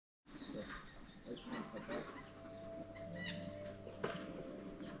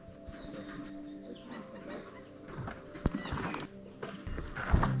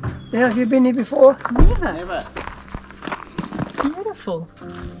Now, have you been here before? Never. Never. Beautiful.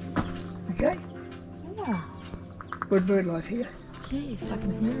 Okay. Yeah. Good bird life here. Yes, I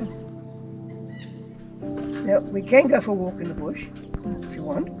can hear it. Now, we can go for a walk in the bush, if you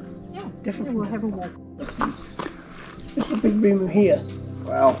want. Yeah, Definitely. we'll have a walk. This is a big room here.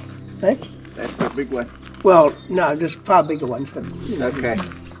 Wow. Eh? That's a big one. Well, no, there's far bigger ones, but you know, Okay.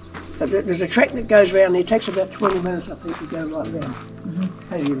 but there's a track that goes around there. It takes about 20 minutes, I think, to go right round.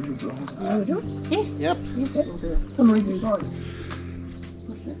 How do you do it? You want to do it? Yes. Yep. Yes, we'll do it. Come on, you guys.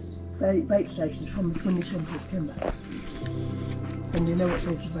 What's that? Bait stations from the 27th of September. And you know what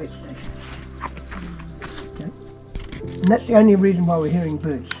sorts of bait stations. Okay. And that's the only reason why we're hearing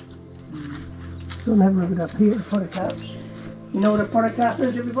birds. Go and have a look at up here, the polycarps. You know what a polycarp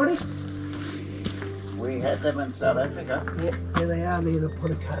is, everybody? We had them in South Africa. Yep, there they are, they're the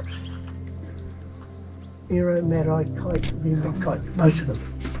polycarps. Aeromatic kite, very big kite, most of them.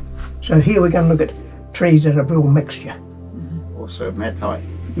 So here we're going to look at trees that are all mixture. Also matai.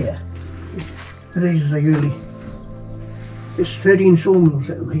 Yeah. So these are the early. There's 13 sawmills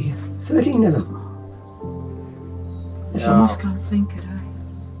that were here. 13 of them. That's Yeah. I almost can't think it, eh?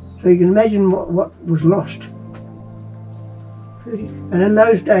 So you can imagine what was lost. 30. And in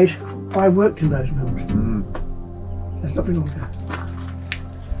those days, I worked in those mills. That's not been long ago.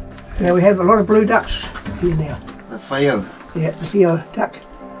 Now we have a lot of blue ducks here now. The Feo. Yeah, the Theo duck.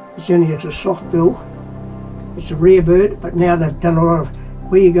 It's a soft bill. It's a rare bird, but now they've done a lot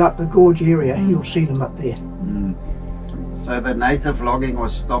of, where you go up the gorge area, you'll see them up there. So the native logging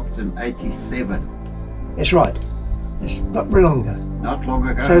was stopped in 87. That's right. It's not very long ago. Not long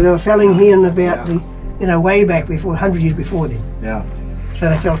ago. So they were felling here in about the, way back before, 100 years before then. Yeah. So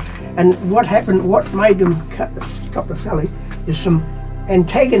they fell. And what happened, what made them stop the felling is some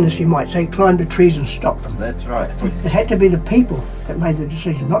antagonists, you might say, climbed the trees and stopped them. That's right. It had to be the people that made the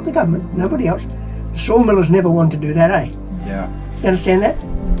decision, not the government, nobody else. The sawmillers never wanted to do that, eh? Yeah. You understand that?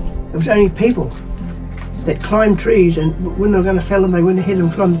 It was only people that climbed trees, and when they were going to fell them, they went ahead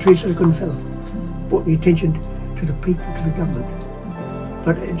and climbed the trees so they couldn't fell them. Brought the attention to the people, to the government.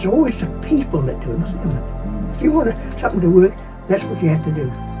 But it's always the people that do it, not the government. If you want something to work, that's what you have to do.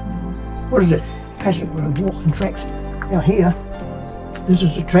 What is it? Passive walking tracks. Now here, this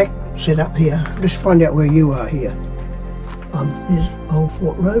is the track set up here. Let's find out where you are here. There's Old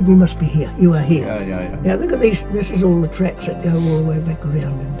Fort Road, we must be here. You are here. Yeah. Now look at these, this is all the tracks that go all the way back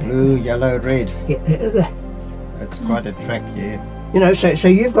around. And back. Blue, yellow, red. Yeah, That's quite a track, yeah. you know, so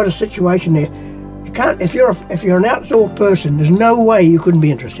you've got a situation there. You can't, if you're an outdoor person, there's no way you couldn't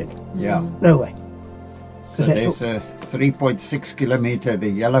be interested. Yeah. No way. So there's a 3.6 kilometer, the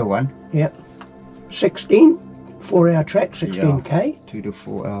yellow one. Yeah. 16, 4-hour track, 16k. 2 to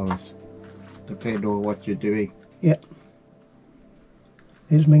 4 hours. Depending on what you're doing. Yeah.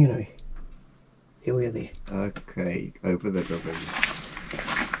 There's Minganui. Here we are there. Okay, over the river.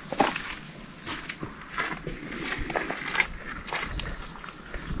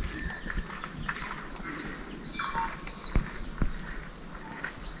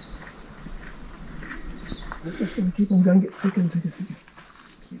 It's just going to keep on going, get thicker and thicker and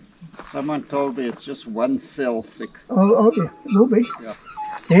thicker. Someone told me it's just 1 cell thick. Oh yeah, it will be. Yeah.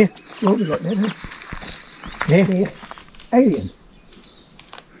 Yeah, it will be like that, huh? Yeah. Alien.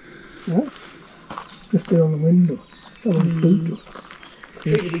 Yeah. Just there on the window. Someone's boot. It's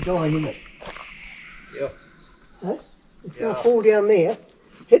easy to be going, isn't it? Yeah. Huh? It's going to fall down there,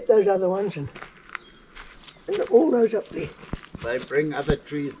 hit those other ones, and all those up there. They bring other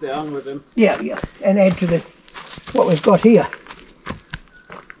trees down with them. Yeah, and add to what we've got here.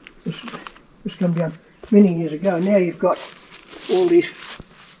 This came down many years ago. Now you've got all these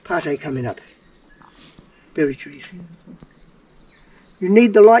pate coming up, berry trees. You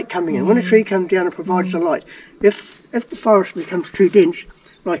need the light coming in. When a tree comes down, it provides the light. If the forest becomes too dense,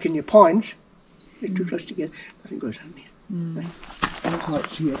 like in your pines, they're too close together, nothing goes on there. I can't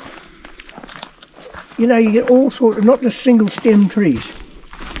see it. You know, you get all sorts of, not just single stem trees.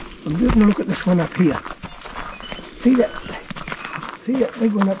 I'm just going to look at this one up here. See that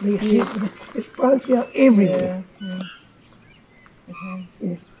big one up there? See it? It's branched out everywhere. Yeah. It has.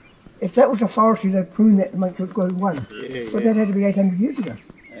 Yeah. If that was a forestry, they'd prune that to make it grow one. Yeah, But that had to be 800 years ago.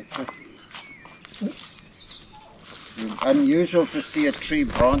 That's it. It's unusual to see a tree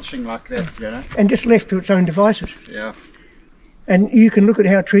branching like that, you know? And just left to its own devices. Yeah. And you can look at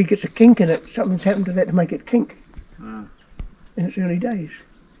how a tree gets a kink in it. Something's happened to that to make it kink in its early days.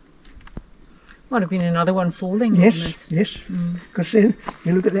 Might have been another one falling. Yes, Wasn't it? yes. Because then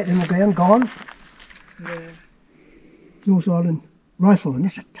you look at that in the ground, gone. Yeah. North Island rifleman.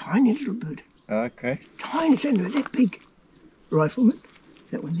 That's a tiny little bird. Okay. Tiny, it's only that big. Rifleman.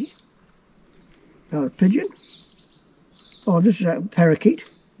 That one there. Oh, a pigeon. Oh, this is a parakeet.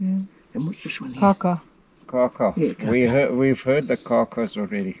 Yeah. And what's this one here? Kaka. Kaka. Yeah, kaka. We've heard the kakas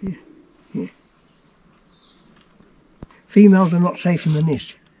already. Females are not safe in the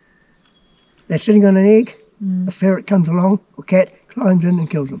nest. They're sitting on an egg, a ferret comes along, or cat, climbs in and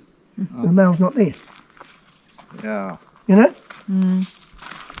kills them. The male's not there, Yeah. you know?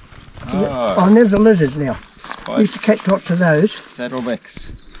 Ah, Oh, and there's the lizards now. We used to spikes. catch lots of those,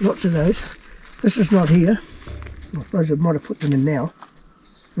 Saddlebacks. lots of those. This is not here. I suppose I might have put them in now.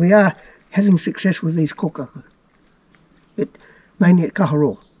 We are having success with these kokaka. Mainly at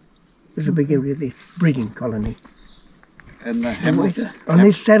Kaharo. There's a big area there, breeding colony. And the And Hamilton. on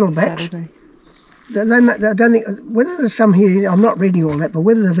these saddlebacks, Saturday. I don't think, whether there's some here, I'm not reading all that, but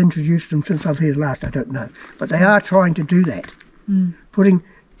whether they've introduced them since I've here last, I don't know. But they are trying to do that.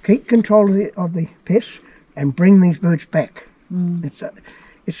 Keep control of the pests and bring these birds back. It's a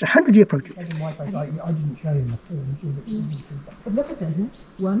 100-year project. I didn't show him the form. But look at that.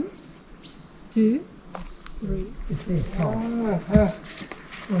 1, 2, 3. It's there,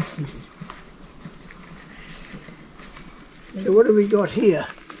 So what have we got here?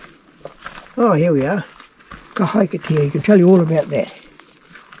 Oh, here we are. Kahaikatea. You can tell you all about that.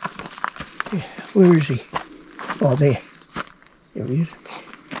 Yeah, where is he? Oh, there. There he is.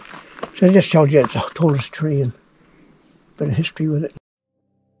 So I just told you it's the tallest tree and a bit of history with it.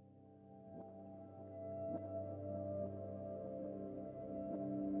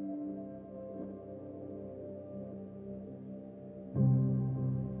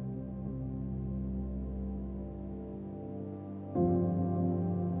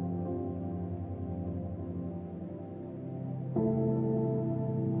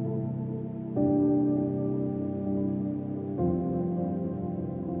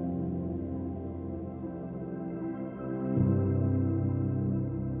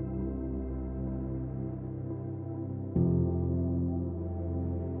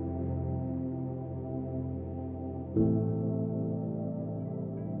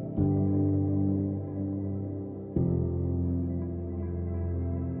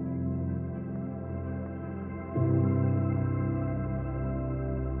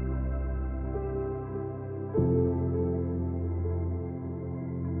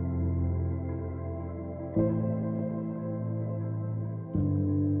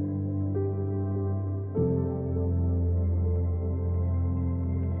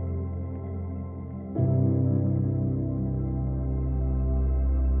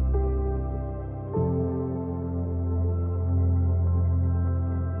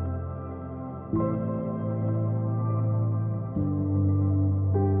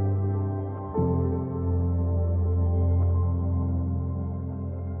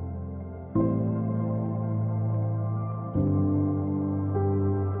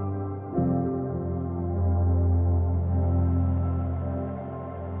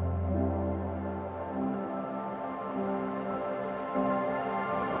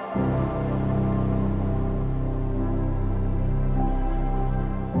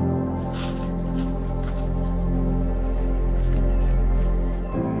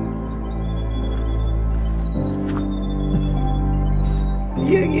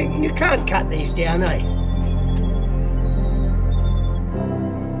 You can't cut these down, eh?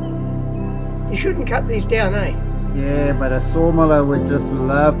 You shouldn't cut these down, eh? Yeah, but a sawmiller would just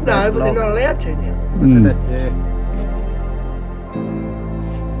love that. No, but they're not allowed to now. Look at it, yeah.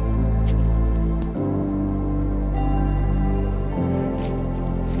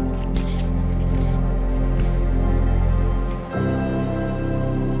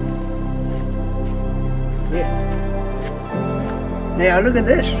 Now look at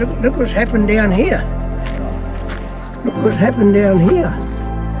this. Look what's happened down here. Look what's happened down here.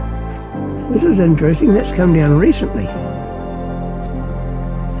 This is interesting. That's come down recently.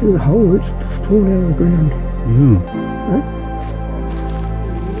 Through the whole roots torn out of the ground. Right?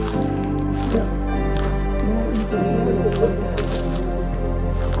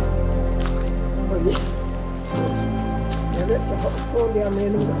 Now that's the whole torn down there.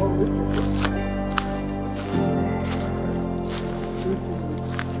 Look at the whole root.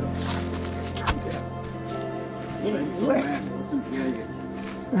 Chainsaw Man wasn't here yet.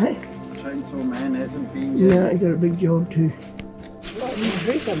 Right? Chainsaw Man hasn't been yet. Yeah, he got a big job too. Right, when the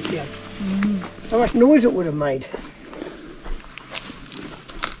tree comes down. How much noise it would have made.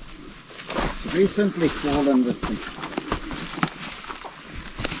 It's recently fallen, this thing.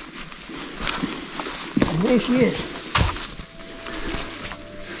 And there she is.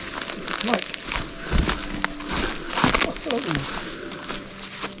 Right.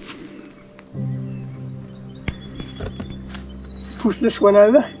 Push this one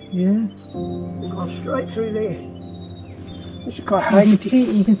over. Yeah. Oh, straight through there. It's quite high. You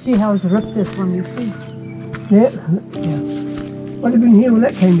can see how it's ripped this one, you see. Yeah, yeah. What happened here when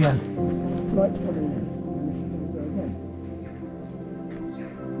that came down? Lights put in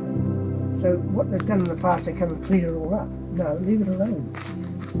there. So what they've done in the past, they come and clean it all up. No, leave it alone.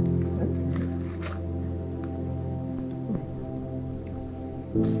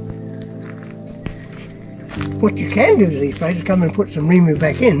 What you can do to these places is come and put some remove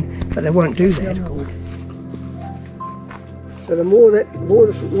back in, but they won't do that, of course. So the more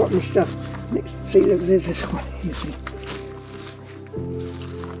this rotten stuff, see, there's this one, you see.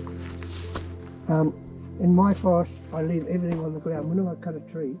 In my forest, I leave everything on the ground. Whenever I cut a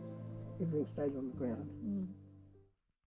tree, everything stays on the ground.